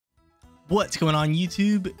What's going on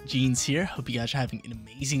YouTube? Jeans here. Hope you guys are having an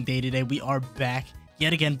amazing day today. We are back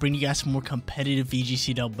yet again bringing you guys some more competitive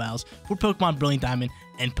VGC double battles for Pokemon Brilliant Diamond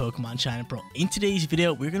and Pokemon Shining Pearl. In today's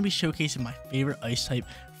video, we're going to be showcasing my favorite ice type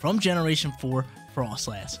from Generation 4,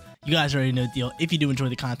 Froslass. You guys already know the deal. If you do enjoy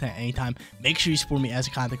the content anytime, make sure you support me as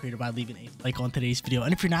a content creator by leaving a like on today's video.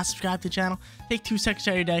 And if you're not subscribed to the channel, take 2 seconds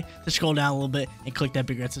out of your day to scroll down a little bit and click that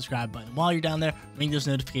big red subscribe button. While you're down there, ring those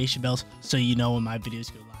notification bells so you know when my videos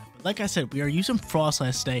go live. Like I said, we are using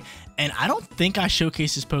Froslass today, and I don't think I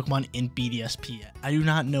showcased this Pokemon in BDSP yet. I do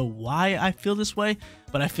not know why I feel this way,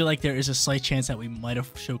 but I feel like there is a slight chance that we might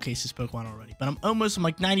have showcased this Pokemon already. But I'm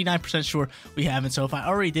like 99% sure we haven't. So if I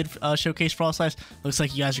already did showcase Froslass, looks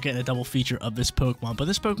like you guys are getting a double feature of this Pokemon. But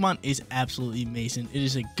this Pokemon is absolutely amazing. It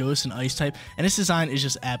is a Ghost and Ice type, and its design is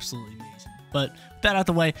just absolutely amazing. But with that out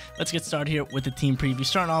the way, let's get started here with the team preview.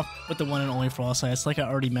 Starting off with the one and only Froslass. Like I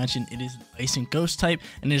already mentioned, it is an Ice and Ghost type,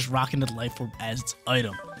 and it is rocking the Life Orb as its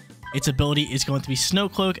item. Its ability is going to be Snow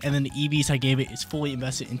Cloak, and then the EVs I gave it is fully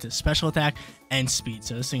invested into special attack and speed.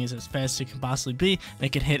 So this thing is as fast as it can possibly be, and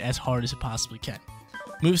it can hit as hard as it possibly can.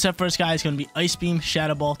 Moveset for this guy is going to be Ice Beam,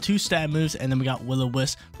 Shadow Ball, 2 stab moves, and then we got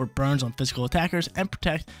Will-O-Wisp for burns on physical attackers, and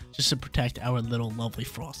Protect just to protect our little lovely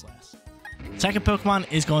Froslass. Second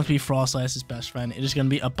Pokemon is going to be Froslass's best friend. It is going to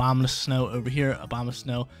be Abominous Snow over here. Abominous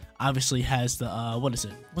Snow obviously has the, what is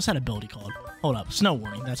it? What's that ability called? Hold up. Snow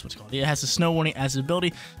Warning. That's what it's called. It has the Snow Warning as an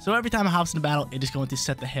ability. So every time it hops into battle, it is going to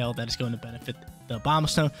set the hail that is going to benefit the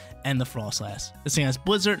Abominous Snow and the Froslass. This thing has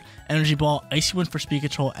Blizzard, Energy Ball, Icy Wind for speed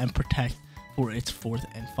control, and Protect for its 4th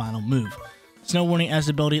and final move. Snow Warning as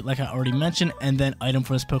an ability, like I already mentioned, and then item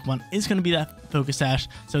for this Pokemon is going to be that Focus Sash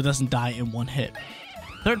so it doesn't die in one hit.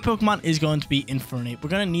 Third Pokemon is going to be Infernape.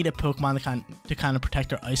 We're going to need a Pokemon to kind of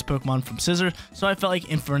protect our Ice Pokemon from Scissor, so I felt like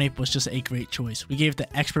Infernape was just a great choice. We gave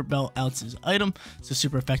the Expert Belt out as item, so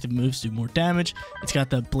super effective moves do more damage. It's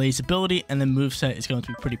got the Blaze ability, and then moveset is going to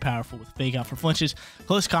be pretty powerful with Fake Out for flinches,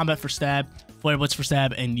 Close Combat for stab, Flare Blitz for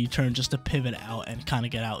stab, and U-Turn just to pivot out and kind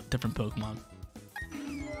of get out different Pokemon.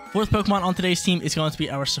 Fourth Pokemon on today's team is going to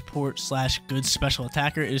be our support / good special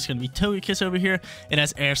attacker. It is going to be Togekiss over here. It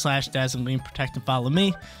has Air Slash, Dazzling Gleam, Protect, and Follow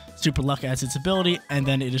Me. Super Luck as its ability, and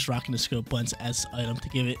then it is rocking the Scope Buttons as its item to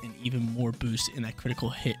give it an even more boost in that critical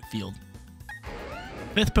hit field.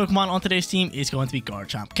 Fifth Pokemon on today's team is going to be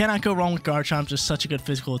Garchomp. Cannot go wrong with Garchomp, just such a good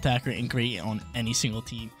physical attacker and great on any single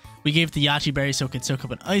team. We gave it the Yachi Berry so it can soak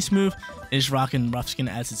up an ice move. It is rocking Rough Skin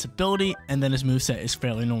as its ability, and then his moveset is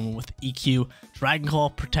fairly normal with EQ, Dragon Claw,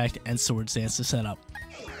 Protect, and Swords Dance to set up.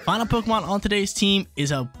 Final Pokemon on today's team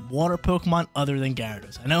is a water Pokemon other than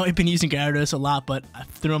Gyarados. I know I've been using Gyarados a lot, but I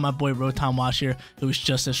threw in my boy Rotom Wash here, who is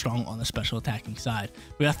just as strong on the special attacking side.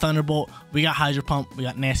 We got Thunderbolt, we got Hydro Pump, we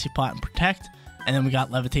got Nasty Plot and Protect, and then we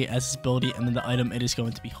got Levitate as its ability, and then the item it is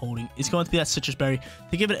going to be holding is going to be that Citrus Berry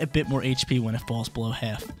to give it a bit more HP when it falls below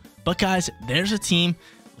half. But guys, there's a team.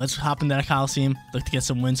 Let's hop into that Coliseum, look to get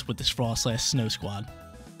some wins with this Froslass Snow Squad.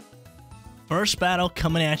 First battle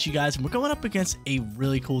coming at you guys, and we're going up against a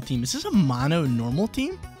really cool team. Is this a mono normal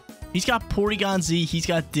team? He's got Porygon Z, he's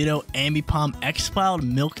got Ditto, Ambipom, X-Cloud,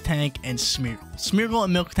 Milk Tank, and Smeargle. Smeargle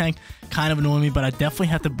and Milk Tank kind of annoy me, but I definitely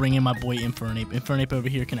have to bring in my boy Infernape. Infernape over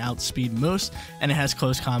here can outspeed most, and it has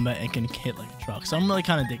close combat and can hit like a truck. So I'm really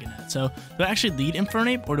kind of digging that. So do I actually lead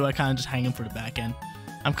Infernape, or do I kind of just hang him for the back end?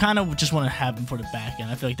 I'm kind of just want to have him for the back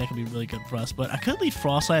end. I feel like that could be really good for us. But I could lead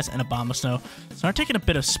Froslass and Abominous Snow. Start taking a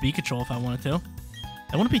bit of speed control if I wanted to.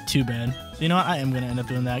 That wouldn't be too bad. So you know what? I am going to end up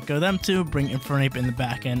doing that. Go them two, bring Infernape in the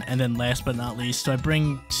back end, and then last but not least, do I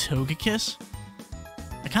bring Togekiss?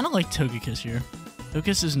 I kind of like Togekiss here.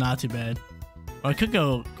 Togekiss is not too bad. Or I could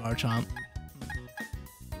go Garchomp.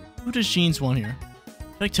 Who does Jeans want here? I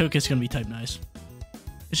feel like Togekiss is going to be type nice.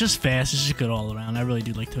 It's just fast. It's just good all around. I really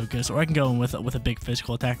do like Togekiss. Or I can go in with a big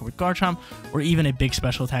physical attacker with Garchomp, or even a big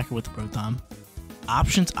special attacker with Rotom.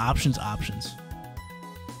 Options, options, options.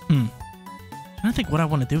 I'm trying to think what I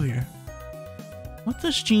want to do here. What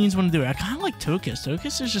does Jeans want to do? I kind of like Togekiss.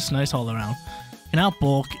 Togekiss is just nice all around. It can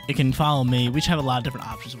outbulk. It can follow me. We just have a lot of different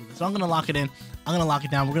options with it. So I'm going to lock it in. I'm going to lock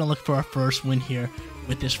it down. We're going to look for our first win here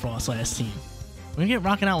with this Froslass team. We're going to get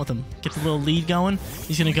rocking out with him. Get the little lead going.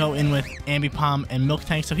 He's going to go in with Ambipom and Milk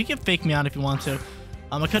Tank, so he can fake me out if he wants to.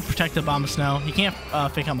 I could protect the Abominous Snow. He can't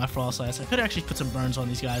fake out my Froslass. I could actually put some burns on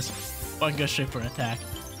these guys, or I can go straight for an attack.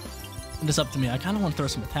 It's up to me. I kind of want to throw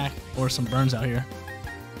some attack or some burns out here.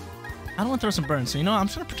 I don't want to throw some burns, so you know what? I'm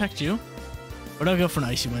just going to protect you. Or do I go for an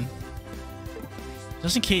Icy Wind?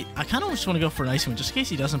 Just in case. I kind of just want to go for an Icy Wind, just in case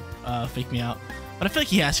he doesn't fake me out. But I feel like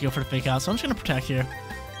he has to go for the fake out, so I'm just going to protect here.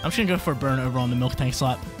 I'm just going to go for a burn over on the Milk Tank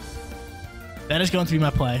slot. That is going to be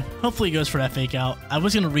my play. Hopefully he goes for that fake out. I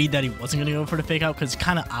was going to read that he wasn't going to go for the fake out because it's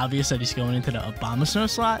kind of obvious that he's going into the Abomasnow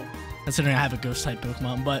slot, considering I have a ghost type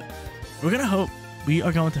Pokemon. But we're going to hope. We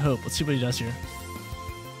are going to hope. Let's see what he does here.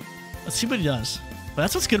 Let's see what he does. But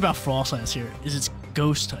that's what's good about Froslass here, is it's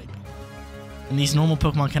ghost type. And these normal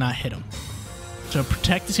Pokemon cannot hit him. So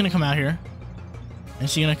Protect is going to come out here. And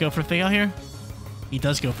is he going to go for the fake out here? He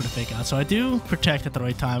does go for the fake out. So I do Protect at the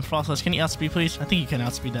right time. Froslass, can you outspeed, please? I think you can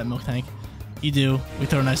outspeed that Milk Tank. You do. We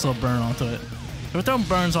throw a nice little burn onto it. So we're throwing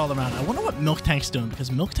burns all around. I wonder what Milk Tank's doing,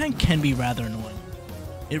 because Milk Tank can be rather annoying.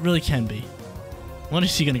 It really can be. What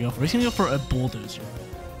is he going to go for? He's going to go for a Bulldozer.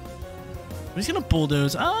 He's going to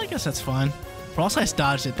Bulldoze. Oh, I guess that's fine. Froslass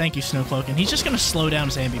dodged it. Thank you, Snow Cloak. And he's just going to slow down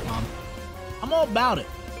his Ambipom. I'm all about it.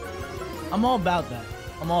 I'm all about that.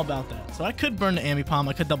 I'm all about that. So I could burn the Ambipom.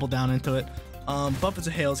 I could double down into it. Buffets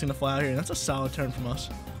of Hail is going to fly out here. That's a solid turn from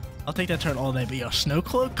us. I'll take that turn all day. But yo, Snow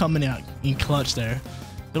Cloak coming out in clutch there.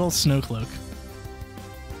 Good old Snow Cloak.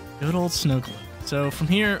 Good old Snow Cloak. So from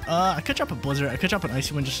here, I could drop a Blizzard. I could drop an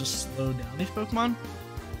Icy Wind just to slow down these Pokemon.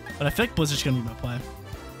 But I feel like Blizzard's going to be my play.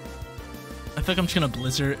 I feel like I'm just going to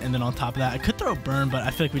Blizzard, and then on top of that, I could throw a Burn, but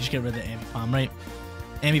I feel like we just get rid of the Ambipom, right?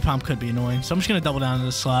 Ambipom could be annoying. So I'm just going to double down into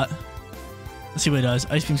the slot. Let's see what he does.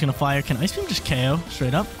 Ice Beam's going to fire. Can Ice Beam just KO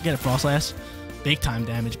straight up? Get it, Froslass. Big time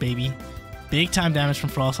damage, baby. Big time damage from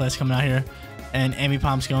Froslass coming out here. And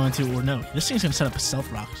Ambipom's going to, or no, this thing's going to set up a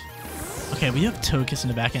Stealth Rock. Okay, we have Togekiss in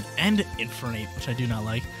the back end and Infernape, which I do not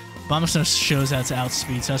like. Abomasnow shows that's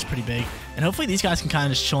outspeed, so that's pretty big. And hopefully these guys can kind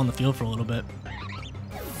of just chill on the field for a little bit.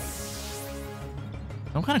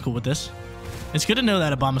 I'm kind of cool with this. It's good to know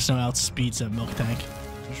that Abomasnow outspeeds that Milk Tank.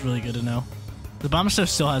 It's really good to know. The Abomasnow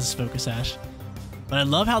still has his Focus Sash. But I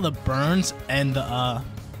love how the burns and the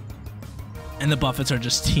buffets are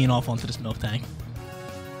just teeing off onto this Milk Tank.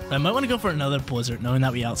 But I might want to go for another Blizzard, knowing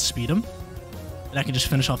that we outspeed him. And I can just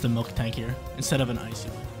finish off the Milk Tank here instead of an Icy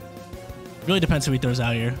one. Really depends who he throws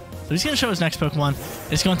out here. So he's going to show his next Pokemon.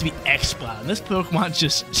 It's going to be X-Cloud. This Pokemon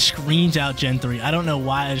just screams out Gen 3. I don't know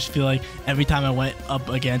why. I just feel like every time I went up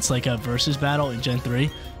against like a versus battle in Gen 3,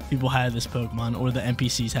 people had this Pokemon, or the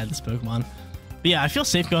NPCs had this Pokemon. But yeah, I feel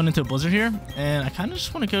safe going into a Blizzard here, and I kind of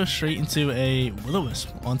just want to go straight into a Will-O-Wisp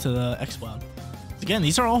onto the X-Cloud. Again,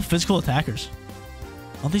 these are all physical attackers.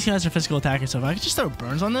 All these guys are physical attackers, so if I could just throw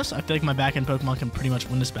burns on this, I feel like my back-end Pokemon can pretty much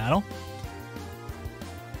win this battle.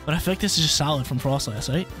 But I feel like this is just solid from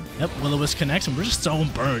Froslass, right? Yep, Will-O-Wisp connects, and we're just throwing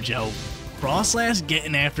burns, yo. Froslass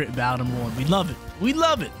getting after it in battle number 1. We love it. We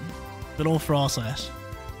love it. Good old Froslass.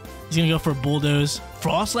 He's going to go for a Bulldoze.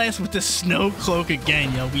 Froslass with the Snow Cloak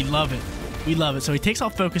again, yo. We love it. We love it. So he takes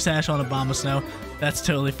off Focus Sash on Abomasnow. That's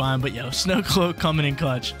totally fine. But yo, Snow Cloak coming in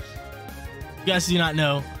clutch. You guys do not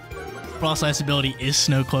know, Froslass ability is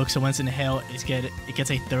Snow Cloak. So once in the hail, it gets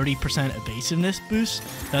a 30% evasiveness boost.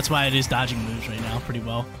 That's why it is dodging moves right now pretty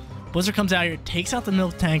well. Blizzard comes out here, takes out the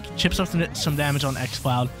Milk Tank, chips off some damage on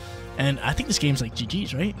X-Cloud. And I think this game's like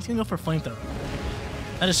GG's, right? He's going to go for a Flamethrower.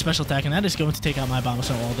 That is special attack, and that is going to take out my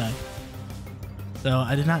Abomasnow all day. So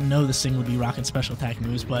I did not know this thing would be rocking special attack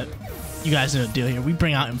moves, but you guys know the deal here. We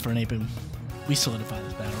bring out Infernape and we solidify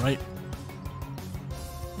this battle, right?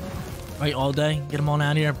 Right, all day. Get them on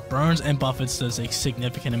out here. Burns and Buffets does a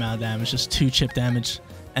significant amount of damage. Just 2 chip damage.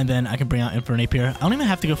 And then I can bring out Infernape here. I don't even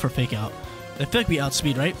have to go for a fake out. I feel like we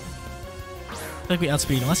outspeed, right? I feel like we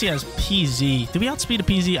outspeed. Unless he has PZ. Do we outspeed a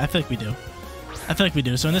PZ? I feel like we do. I feel like we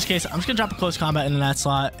do. So in this case, I'm just going to drop a close combat into that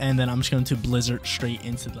slot. And then I'm just going to Blizzard straight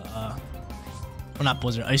into the... Or not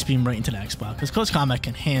Blizzard. Ice Beam right into the X-Spot. Because close combat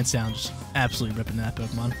can hands down just absolutely rip into that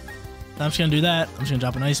Pokemon. So I'm just going to do that. I'm just going to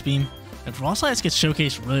drop an Ice Beam. And Froslass gets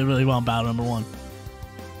showcased really, really well in battle number 1. You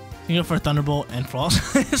can go for a Thunderbolt, and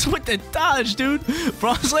Froslass with the dodge, dude.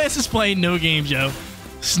 Froslass is playing no games, yo.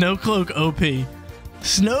 Snow Cloak OP.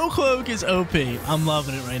 Snow Cloak is OP. I'm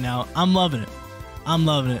loving it right now. I'm loving it. I'm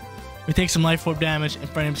loving it. We take some Life Orb damage, and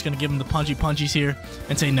Frame's going to give him the punchy punchies here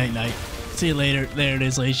and say night-night. See you later. There it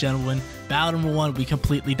is, ladies and gentlemen. Battle number 1, we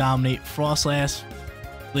completely dominate. Froslass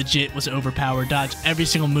legit was overpowered, dodged every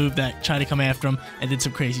single move that tried to come after him, and did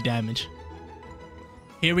some crazy damage.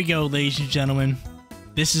 Here we go, ladies and gentlemen.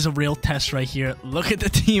 This is a real test right here. Look at the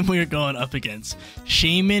team we are going up against.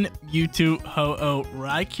 Shaman, Mewtwo, Ho-Oh,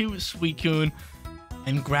 Raikou, Suicune,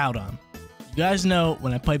 and Groudon. You guys know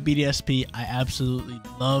when I play BDSP, I absolutely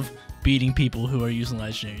love beating people who are using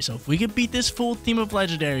legendaries. So if we could beat this full team of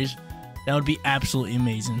legendaries, that would be absolutely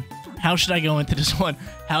amazing. How should I go into this one?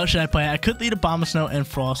 How should I play? I could lead Abomasnow and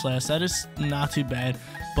Froslass. That is not too bad.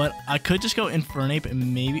 But I could just go Infernape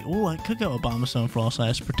and maybe... Oh, I could go Abomasnow and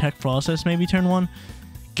Froslass. Protect Froslass maybe turn 1.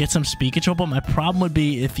 get some speed control, but my problem would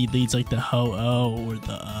be if he leads like the Ho-Oh or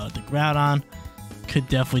the Groudon. Could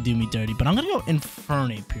definitely do me dirty, but I'm gonna go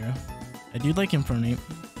Infernape here. I do like Infernape.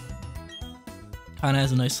 Kind of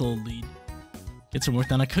has a nice little lead. Get some work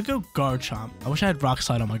done. I could go Garchomp. I wish I had Rock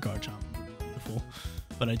Slide on my Garchomp. Beautiful,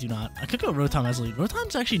 but I do not. I could go Rotom as a lead.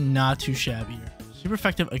 Rotom's actually not too shabby here. Super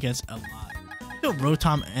effective against a lot. I could go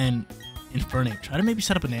Rotom and Infernape. Try to maybe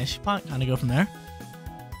set up a Nasty Plot, kind of go from there.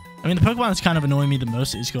 I mean, the Pokemon that's kind of annoying me the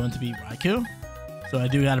most is going to be Raikou. So I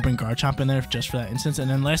do got to bring Garchomp in there just for that instance. And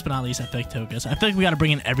then last but not least, I feel like Togekiss. I feel like we got to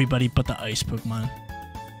bring in everybody but the Ice Pokemon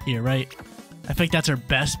here, right? I think that's our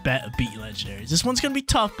best bet of beating legendaries. This one's going to be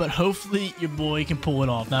tough, but hopefully your boy can pull it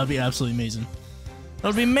off. That would be absolutely amazing. That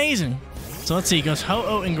would be amazing. So let's see. It goes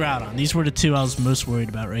Ho-Oh and Groudon. These were the two I was most worried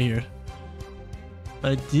about right here.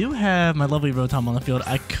 But I do have my lovely Rotom on the field.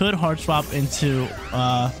 I could hard swap into...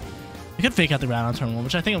 I could fake out the Groudon turn 1,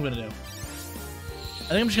 which I think I'm going to do.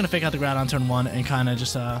 I think I'm just going to fake out the Groudon turn 1 and kind of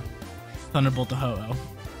just Thunderbolt the Ho-Oh.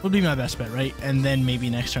 Would be my best bet, right? And then maybe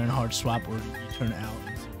next turn hard swap or you turn out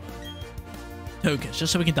into Togekiss,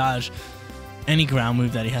 just so we can dodge any ground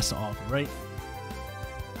move that he has to offer, right?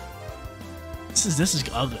 This is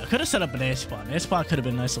ugly. I could have set up an Nasty Plot. Nasty Plot could have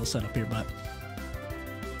been a nice little setup here, but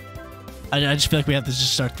I just feel like we have to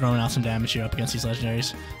just start throwing out some damage here up against these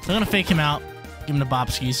legendaries. So I'm going to fake him out, give him the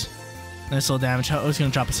Bopskis. Nice little damage. Ho-Oh's going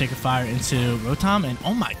to drop a Sacred Fire into Rotom, and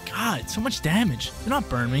oh my god, so much damage. Do not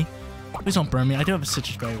burn me. Please don't burn me. I do have a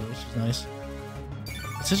Citrus Berry, which is nice.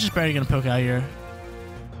 Citrus Berry going to poke out here.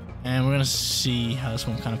 And we're going to see how this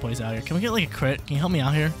one kind of plays out here. Can we get like a crit? Can you help me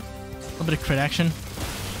out here? A little bit of crit action.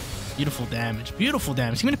 Beautiful damage. Beautiful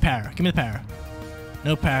damage. Give me the para. Give me the para.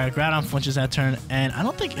 No para. Groudon flinches that turn. And I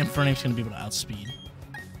don't think Infernape's going to be able to outspeed.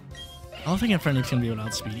 I don't think Infernape's going to be able to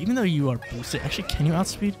outspeed. Even though you are boosted. Actually, can you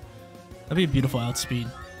outspeed? That'd be a beautiful outspeed.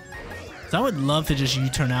 So I would love to just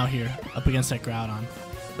U-turn out here up against that Groudon.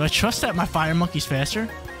 Do I trust that my Fire Monkey's faster?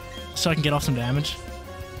 So I can get off some damage?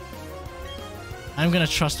 I'm going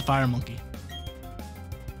to trust the Fire Monkey.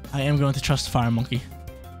 I am going to trust the Fire Monkey.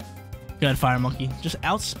 Go ahead, Fire Monkey. Just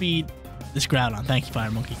outspeed this Groudon. Thank you,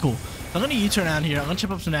 Fire Monkey. Cool. So I'm going to U-turn out here. I'm going to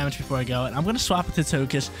chip up some damage before I go. And I'm going to swap it to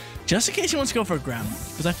Togekiss just in case he wants to go for a ground move.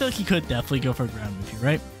 Because I feel like he could definitely go for a ground move here,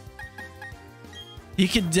 right? He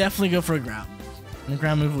could definitely go for a ground move. And a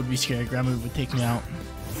ground move would be scary. Ground move would take me out.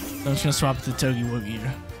 So I'm just going to swap it to Togekiss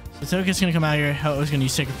here. So Togekiss is going to come out here. Ho-Oh's going to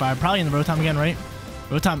use Sacred Fire. Probably in the Rotom again, right?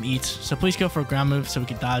 Rotom eats. So please go for a ground move so we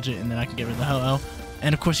can dodge it. And then I can get rid of the Ho-Oh.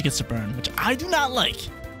 And of course he gets the burn, which I do not like.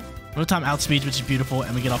 Rotom outspeeds, which is beautiful.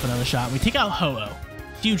 And we get off another shot. We take out Ho-Oh.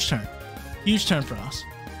 Huge turn. Huge turn for us.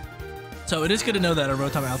 So it is good to know that our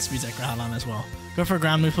Rotom outspeeds that Groudon as well. Go for a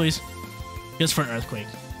ground move, please. Just for an Earthquake.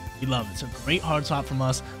 We love it. So great hard swap from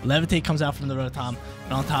us. Levitate comes out from the Rotom.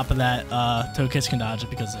 And on top of that, Togekiss can dodge it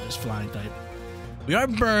because it is flying type. We are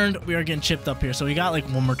burned. We are getting chipped up here. So we got like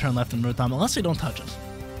one more turn left in Rotom. Unless they don't touch us.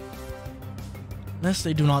 Unless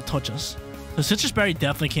they do not touch us. So Citrus Berry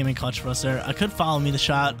definitely came in clutch for us there. I could follow me the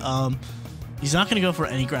shot. He's not going to go for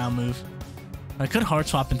any ground move. I could hard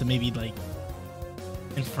swap into maybe like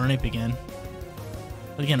Infernape again.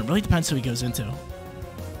 But again, it really depends who he goes into.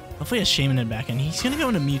 Hopefully he has Shaman back in. He's going to go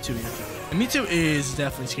into Mewtwo here. And Mewtwo is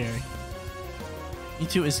definitely scary.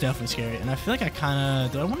 Mewtwo is definitely scary. And I feel like I kind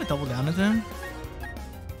of... Do I want to double down into him?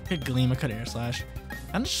 I could Gleam. I could Air Slash.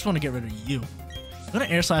 I just want to get rid of you. I'm going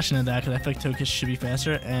to Air Slash into that because I feel like Togekiss should be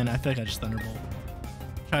faster. And I feel like I just Thunderbolt.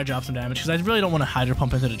 Try to drop some damage because I really don't want to Hydro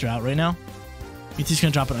Pump into the Drought right now. Mewtwo's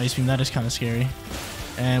going to drop an Ice Beam. That is kind of scary.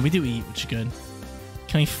 And we do eat, which is good.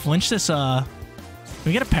 Can we flinch this... Can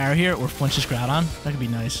we get a Para here or flinch this Groudon? That could be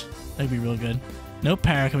nice. That could be real good. No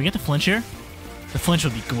Para. Can we get the flinch here? The flinch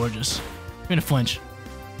would be gorgeous. We're going to flinch.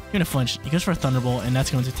 We're going to flinch. He goes for a Thunderbolt, and that's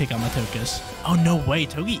going to take out my Togekiss. Oh, no way.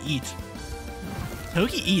 Togi eats.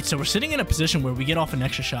 Togi eats. So we're sitting in a position where we get off an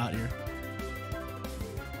extra shot here.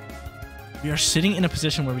 We are sitting in a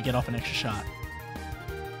position where we get off an extra shot.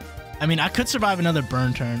 I mean, I could survive another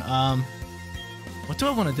burn turn. What do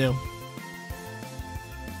I want to do?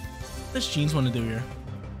 What does Jeans want to do here?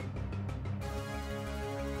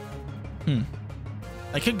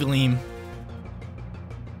 I could Gleam.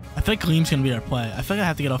 I feel like Gleam's going to be our play. I feel like I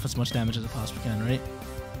have to get off as much damage as I possibly can, right?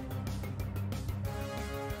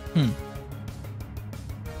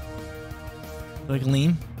 Do I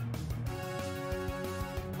Gleam?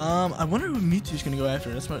 I wonder who Mewtwo's going to go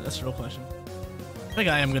after. That's the real question. I think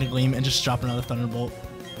I am going to Gleam and just drop another Thunderbolt.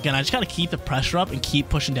 Again, I just got to keep the pressure up and keep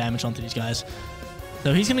pushing damage onto these guys.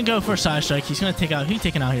 So he's going to go for a Side Strike. He's going to take out... Who are you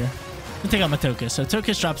taking out here? I'm going to take out my Togekiss. So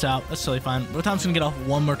Togekiss drops out. That's totally fine. Rotom's going to get off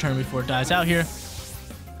one more turn before it dies out here.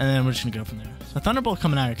 And then we're just going to go from there. So Thunderbolt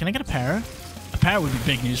coming out here. Can I get a Para? A para would be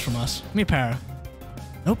big news from us. Give me a para.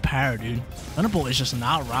 No para, dude. Thunderbolt is just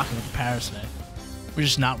not rocking with the paras today. We're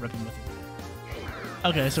just not ripping with it.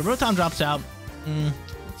 Okay, so Rotom drops out. Not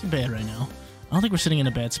too bad right now. I don't think we're sitting in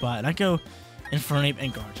a bad spot. And I go Infernape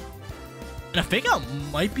and Garchomp. And I think I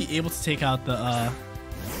might be able to take out the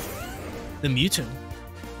Mewtwo.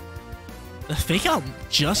 The Fake Out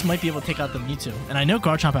just might be able to take out the Mewtwo. And I know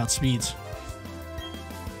Garchomp outspeeds.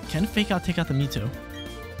 Can Fake Out take out the Mewtwo?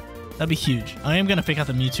 That'd be huge. I am going to Fake Out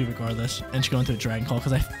the Mewtwo regardless. And just go into a Dragon Claw.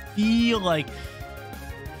 Because I feel like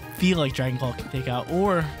Dragon Claw can take out.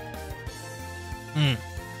 Or...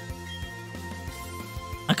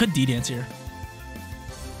 I could D-Dance here.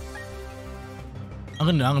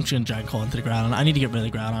 I'm just gonna Dragon Claw into the Groudon. I need to get rid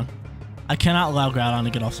of the Groudon. I cannot allow Groudon to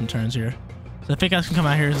get off some turns here. So I think I can come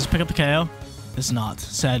out here. Let's pick up the KO. It's not.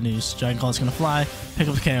 Sad news. Dragon Claw is gonna fly. Pick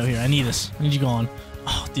up the KO here. I need this. I need you gone.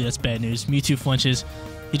 Oh, dude, that's bad news. Mewtwo flinches.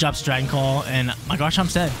 He drops a Dragon Claw, and my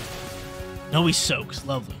Garchomp's dead. No, he soaks.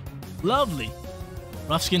 Lovely. Lovely.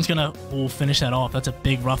 Rough Skin's gonna finish that off. That's a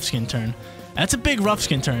big Rough Skin turn. That's a big Rough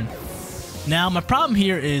Skin turn. Now, my problem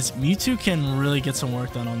here is Mewtwo can really get some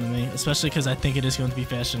work done on me, especially because I think it is going to be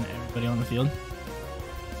faster than everybody on the field.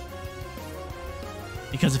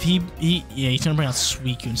 Because if he's going to bring out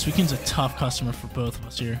Suicune. Suicune's a tough customer for both of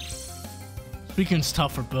us here. Suicune's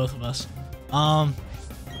tough for both of us. What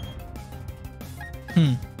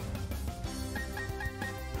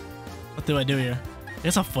do I do here? I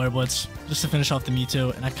guess I'll Fire Blitz just to finish off the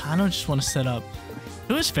Mewtwo, and I kind of just want to set up.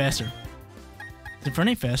 Who is faster? Is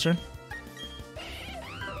Infernape faster?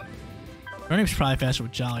 Infernape's probably faster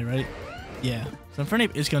with Jolly, right? Yeah. So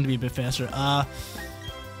Infernape is going to be a bit faster. Do I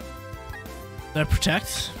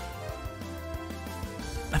protect?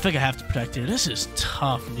 I feel like I have to protect here. This is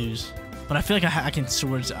tough news. But I feel like I can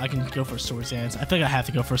go for a Swords Dance. I feel like I have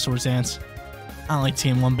to go for a Swords Dance. I don't like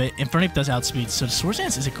Team one bit. Infernape does outspeed, so the Swords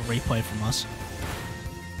Dance is a great play from us.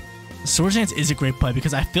 The Swords Dance is a great play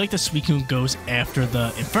because I feel like the Suicune goes after the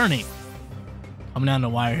Infernape. Coming down the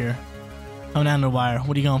wire here. Coming down the wire.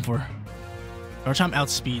 What are you going for? Garchomp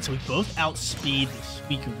outspeed, so we both outspeed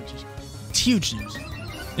the Suicune, which is huge news.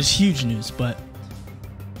 It's huge news, but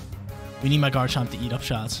we need my Garchomp to eat up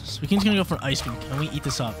shots. Suicune's gonna go for an Ice Beam. Can we eat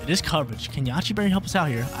this up? It is coverage. Can Yachi Berry help us out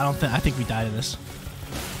here? I think we die to this.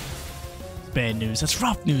 It's bad news. That's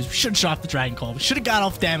rough news. We should have dropped the Dragon Claw. We should have got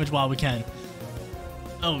off damage while we can.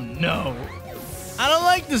 Oh no. I don't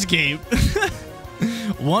like this game.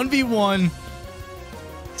 1v1.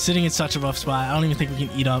 Sitting in such a rough spot. I don't even think we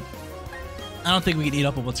can eat up. I don't think we can eat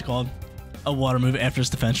up a what's it called? A water move after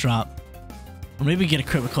his defense drop. Or maybe we get a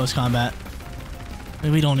crit with close combat.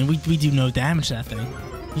 Maybe we don't. We do no damage to that thing.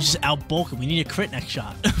 We just outbulk it. We need a crit next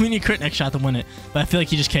shot. We need a crit next shot to win it. But I feel like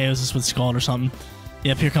he just KOs us with Scald or something.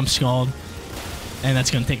 Yep, here comes Scald. And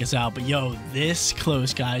that's going to take us out. But yo, this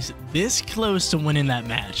close, guys. This close to winning that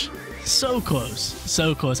match. So close.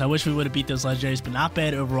 So close. I wish we would have beat those legendaries, but not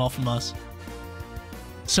bad overall from us.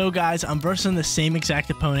 So guys, I'm versing the same exact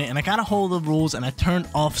opponent, and I got a hold of the rules, and I turned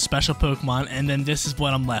off special Pokemon, and then this is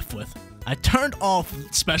what I'm left with. I turned off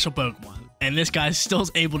special Pokemon, and this guy still is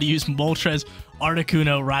able to use Moltres,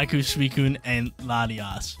 Articuno, Raikou, Suicune, and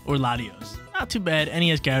Latios. Not too bad, and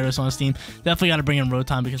he has Gyarados on his team. Definitely got to bring in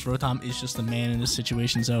Rotom, because Rotom is just the man in this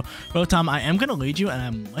situation. So, Rotom, I am going to lead you, and I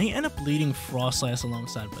might end up leading Froslass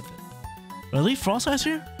alongside with it. Will I lead Froslass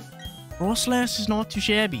here? Froslass is not too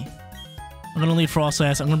shabby. I'm going to leave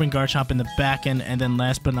Froslass. I'm going to bring Garchomp in the back end. And then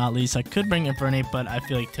last but not least, I could bring Infernape, but I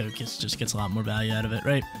feel like Togekiss just gets a lot more value out of it,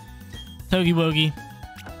 right? Togi Wogi.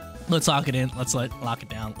 Let's lock it in. Let's lock it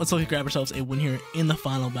down. Let's look at grab ourselves a win here in the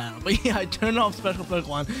final battle. But yeah, I turned off special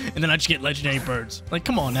Pokemon, and then I just get legendary birds. Like,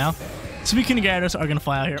 come on now. Suicune and Gyarados are going to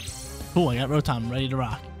fly out here. Cool, I got Rotom ready to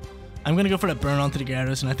rock. I'm going to go for that burn onto the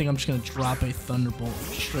Gyarados, and I think I'm just going to drop a Thunderbolt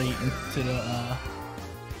straight into the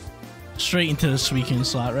Suicune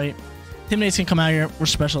slot, right? Intimidate's gonna come out here. We're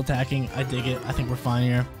special attacking. I dig it. I think we're fine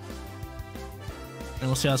here. And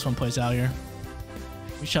we'll see how this one plays out here.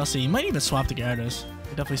 We shall see. You might even swap the Gyarados.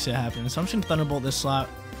 We'll definitely see it happen. So I'm just gonna Thunderbolt this slot.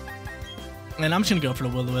 And I'm just gonna go for the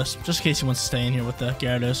Will-O-Wisp, just in case he wants to stay in here with the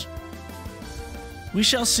Gyarados. We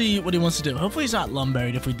shall see what he wants to do. Hopefully he's not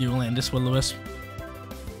Lumburied if we do land this Will-O-Wisp.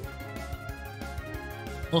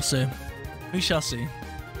 We'll see. We shall see.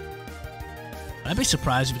 I'd be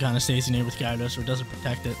surprised if he kind of stays in here with Gyarados or doesn't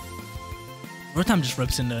protect it. Rotom just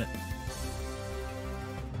rips into it.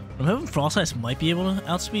 I'm hoping Froslass might be able to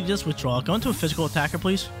outspeed. Just withdraw. Go into a physical attacker,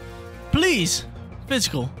 please. Please!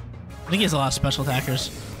 Physical. I think he has a lot of special attackers.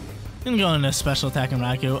 Gonna go into special attacking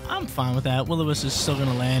Raikou. I'm fine with that. Will-O-Wisp is still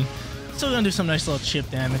gonna land. Still gonna do some nice little chip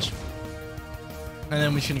damage. And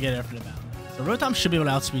then we're just gonna get after the battle. So Rotom should be able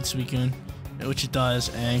to outspeed Suicune. which it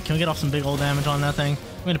does. And can we get off some big old damage on that thing?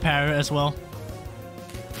 I'm going to parry as well.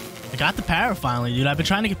 I got the parry finally, dude. I've been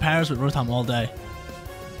trying to get parries with Rotom all day.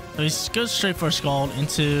 So he goes straight for a Scald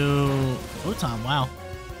into Rotom. Wow.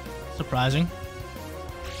 Surprising.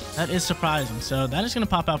 That is surprising. So that is going to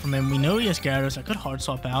pop out from him. We know he has Gyarados. I could hard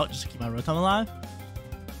swap out just to keep my Rotom alive.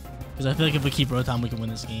 Because I feel like if we keep Rotom, we can win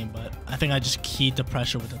this game. But I think I just keep the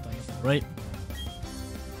pressure with the Thunderbolt, right?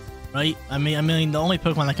 Right? I mean, the only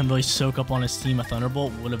Pokemon that can really soak up on his team a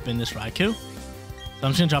Thunderbolt would have been this Raikou. So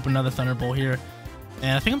I'm just going to drop another Thunderbolt here.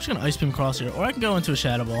 And I think I'm just going to Ice Beam across here. Or I can go into a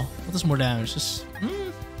Shadow Ball. What does more damage? Just,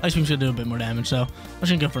 Ice Beam's going to do a bit more damage. So I'm just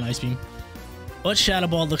going to go for an Ice Beam. But Shadow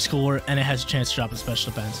Ball looks cooler, and it has a chance to drop a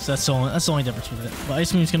special defense. So that's the only difference with it. But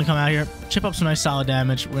Ice Beam's going to come out here, chip up some nice solid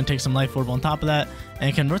damage. We're going to take some Life Orb on top of that.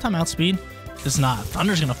 And can Rotom outspeed? Does not.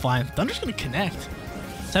 Thunder's going to fly. Thunder's going to connect.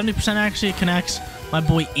 70% actually it connects. My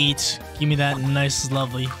boy eats. Give me that nice,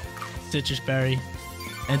 lovely Citrus Berry.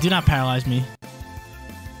 And do not paralyze me.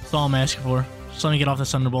 That's all I'm asking for. Just let me get off the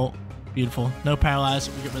Thunderbolt. Beautiful. No paralyze.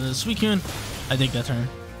 We get rid of the Suicune. I dig that turn.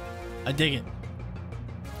 I dig it.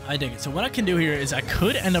 I dig it. So what I can do here is I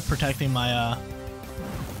could end up protecting my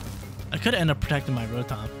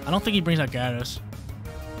Rotom. I don't think he brings out Gyarados.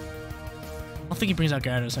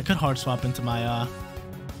 I could hard swap into my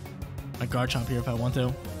my Garchomp here if I want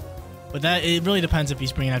to. But that it really depends if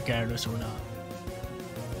he's bringing out Gyarados or not.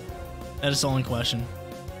 That is the only question.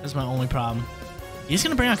 That's my only problem. He's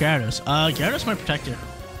gonna bring out Gyarados. Gyarados might protect here.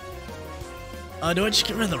 Do I just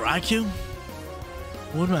get rid of the Raikou?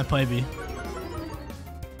 What would my play be?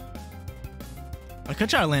 I could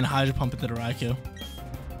try to land a Hydro Pump into the Raikou,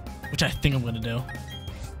 which I think I'm gonna do.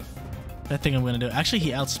 Actually,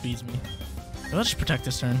 he outspeeds me. Let's just protect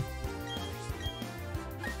this turn.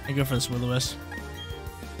 And go for this Will-O-Wisp.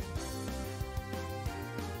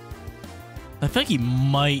 I think he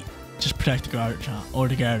might just protect the Garchomp or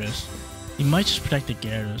the Gyarados. He might just protect the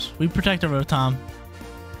Gyarados. We protect the Rotom.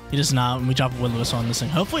 He does not, and we drop a Will-O-Wisp on this thing.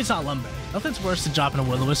 Hopefully it's not Lumberry. Nothing's worse than dropping a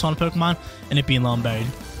Will-O-Wisp on a Pokemon and it being Lumberry.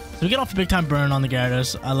 So we get off a big time burn on the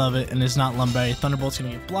Gyarados. I love it, and it's not Lumberry. Thunderbolt's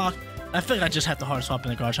gonna get blocked. I feel like I just have to hard swap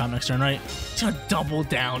in the Garchomp next turn, right? He's gonna double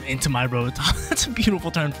down into my Rotom. That's a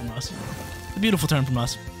beautiful turn from us.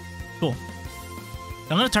 Cool.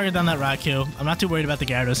 I'm gonna target down that Raikou. I'm not too worried about the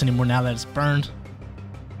Gyarados anymore now that it's burned.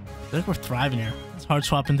 I feel like we're thriving here. Let's hard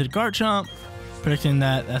swap into the Garchomp, predicting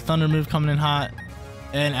that Thunder move coming in hot.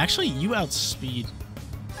 And actually, you outspeed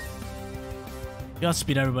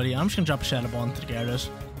everybody. I'm just gonna drop a Shadow Ball into the Gyarados.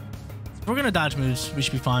 If we're gonna dodge moves, we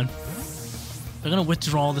should be fine. They're gonna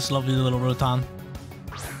withdraw this lovely little Rotom.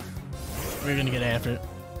 We're gonna get after it.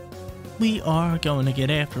 We are going to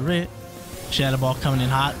get after it. Shadow Ball coming in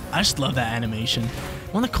hot. I just love that animation.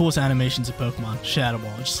 One of the coolest animations of Pokemon. Shadow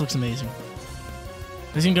Ball. It just looks amazing.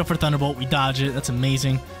 He's gonna go for Thunderbolt. We dodge it. That's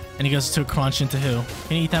amazing. And he goes to a crunch into who?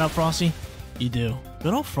 Can you eat that up, Frosty? You do.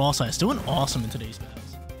 Good old Froslass. Doing awesome in today's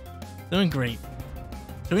battles. Doing great.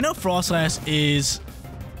 So we know Froslass is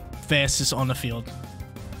fastest on the field.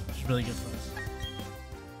 Which is really good for us.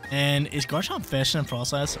 And is Garchomp faster than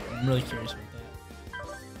Froslass? I'm really curious about that.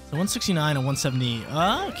 So 169 and 170.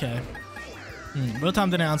 Okay.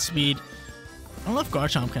 Rotom didn't outspeed. I don't know if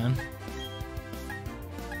Garchomp can.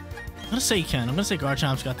 I'm gonna say he can. I'm gonna say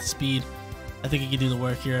Garchomp's got the speed. I think he can do the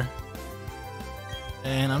work here.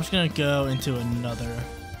 And I'm just gonna go into another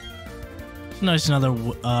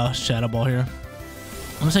Shadow Ball here.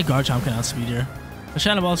 I'm gonna say Garchomp can outspeed here. The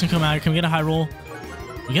Shadow Ball's gonna come out here. Can we get a high roll?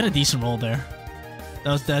 We get a decent roll there.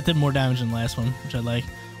 That did more damage than the last one, which I like.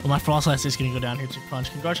 But my Froslass is gonna go down here to crunch.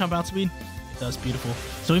 Can Garchomp outspeed? It does. Beautiful.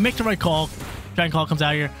 So we make the right call. Dragon Claw comes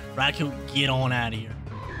out here. Raikou, get on out of here.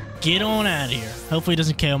 Get on out of here. Hopefully he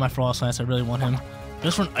doesn't KO my Froslass. I really want him.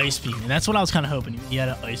 Goes for an Ice Beam, and that's what I was kind of hoping. He had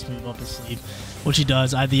an Ice Beam up his sleeve, which he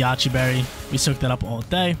does. I have the Yachi Berry. We soaked that up all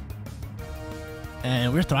day.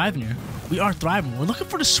 And we're thriving here. We are thriving. We're looking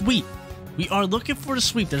for the sweep.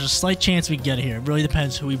 There's a slight chance we can get it here. It really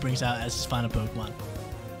depends who he brings out as his final Pokemon.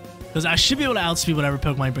 Because I should be able to outspeed whatever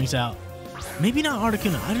Pokemon he brings out. Maybe not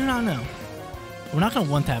Articuno. I do not know. We're not going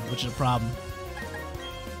to one-tap, which is a problem.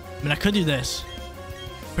 I mean, I could do this.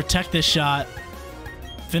 Protect this shot.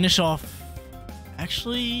 Finish off...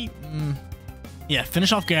 Actually... yeah,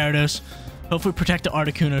 finish off Gyarados. Hopefully protect the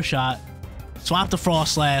Articuno shot. Swap the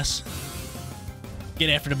Froslass. Get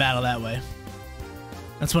after the battle that way.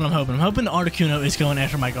 That's what I'm hoping. I'm hoping the Articuno is going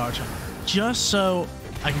after my Garchomp. Just so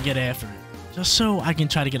I can get after it. Just so I can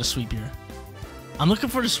try to get a sweep here. I'm looking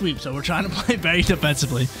for the sweep, so we're trying to play very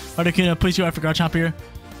defensively. Articuno, please go after Garchomp here.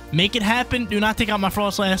 Make it happen. Do not take out my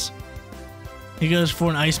Froslass. He goes for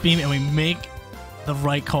an Ice Beam, and we make the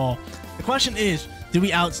right call. The question is,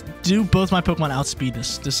 Do both my Pokemon outspeed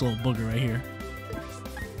this little booger right here?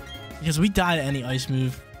 Because we die to any ice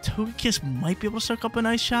move. Togekiss might be able to soak up an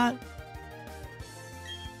ice shot.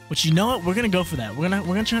 Which, you know what? We're gonna go for that. We're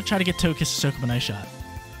gonna try to get Togekiss to soak up an ice shot.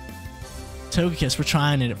 Togekiss, we're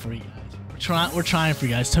trying it for you guys. We're trying for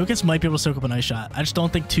you guys. Togekiss might be able to soak up an ice shot. I just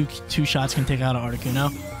don't think two shots can take out an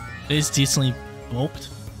Articuno. It is decently bulked.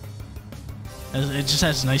 It just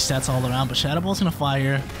has nice stats all around. But Shadow Ball's gonna fly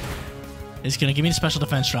here. It's gonna give me the special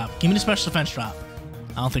defense drop. Give me the special defense drop.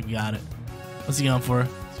 I don't think we got it. What's he going for?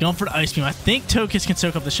 He's going for the Ice Beam. I think Togekiss can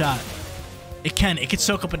soak up the shot. It can. It could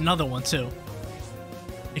soak up another one too.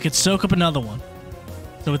 It could soak up another one.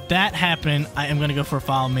 So with that happening, I am going to go for a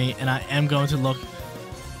Follow Me, and I am going to look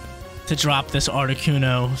to drop this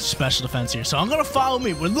Articuno special defense here. So I'm going to Follow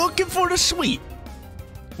Me. We're looking for the sweep.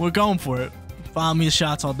 We're going for it. Follow Me the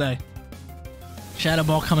shots all day. Shadow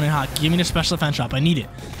Ball coming in hot. Give me the special defense drop. I need it.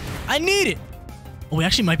 I need it. Oh, we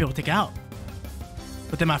actually might be able to take out.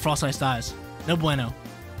 But then my Froslass dies. No bueno.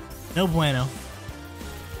 No bueno.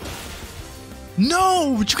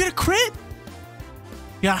 No! Did you get a crit?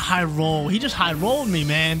 He got a high roll. He just high rolled me,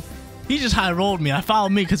 man. He just high rolled me. I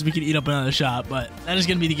followed me because we could eat up another shot, but that is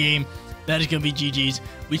going to be the game. That is going to be GG's.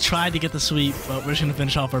 We tried to get the sweep, but we're just going to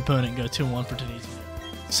finish off our opponent and go 2-1 for today's video.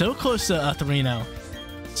 So close to 3-0.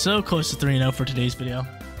 So close to 3-0 for today's video.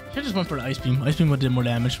 I just went for the Ice Beam. Ice Beam would have did more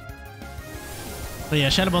damage. But yeah,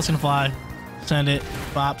 Shadow Ball's going to fly. Send it.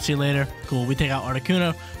 Bop. See you later. Cool. We take out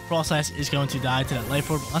Articuno. Froslass is going to die to that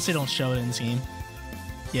Life Orb, unless they don't show it in this game.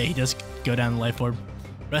 Yeah, he does go down the Life Orb.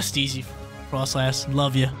 Rest easy, Froslass.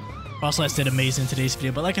 Love you. Froslass did amazing in today's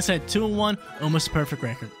video. But like I said, 2-1, almost a perfect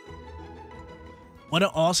record. What an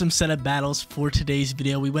awesome set of battles for today's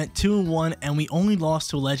video. We went 2-1, and we only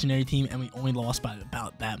lost to a legendary team, and we only lost by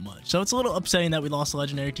about that much. So it's a little upsetting that we lost a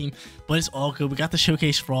legendary team, but it's all good. We got to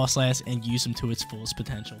showcase Froslass and use him to its fullest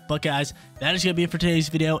potential. But guys, that is going to be it for today's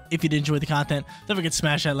video. If you did enjoy the content, don't forget to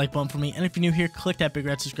smash that like button for me. And if you're new here, click that big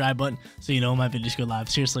red subscribe button so you know when my videos go live.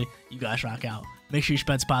 Seriously, you guys rock out. Make sure you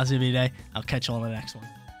spread some positivity today. I'll catch you all in the next one.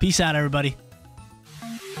 Peace out, everybody.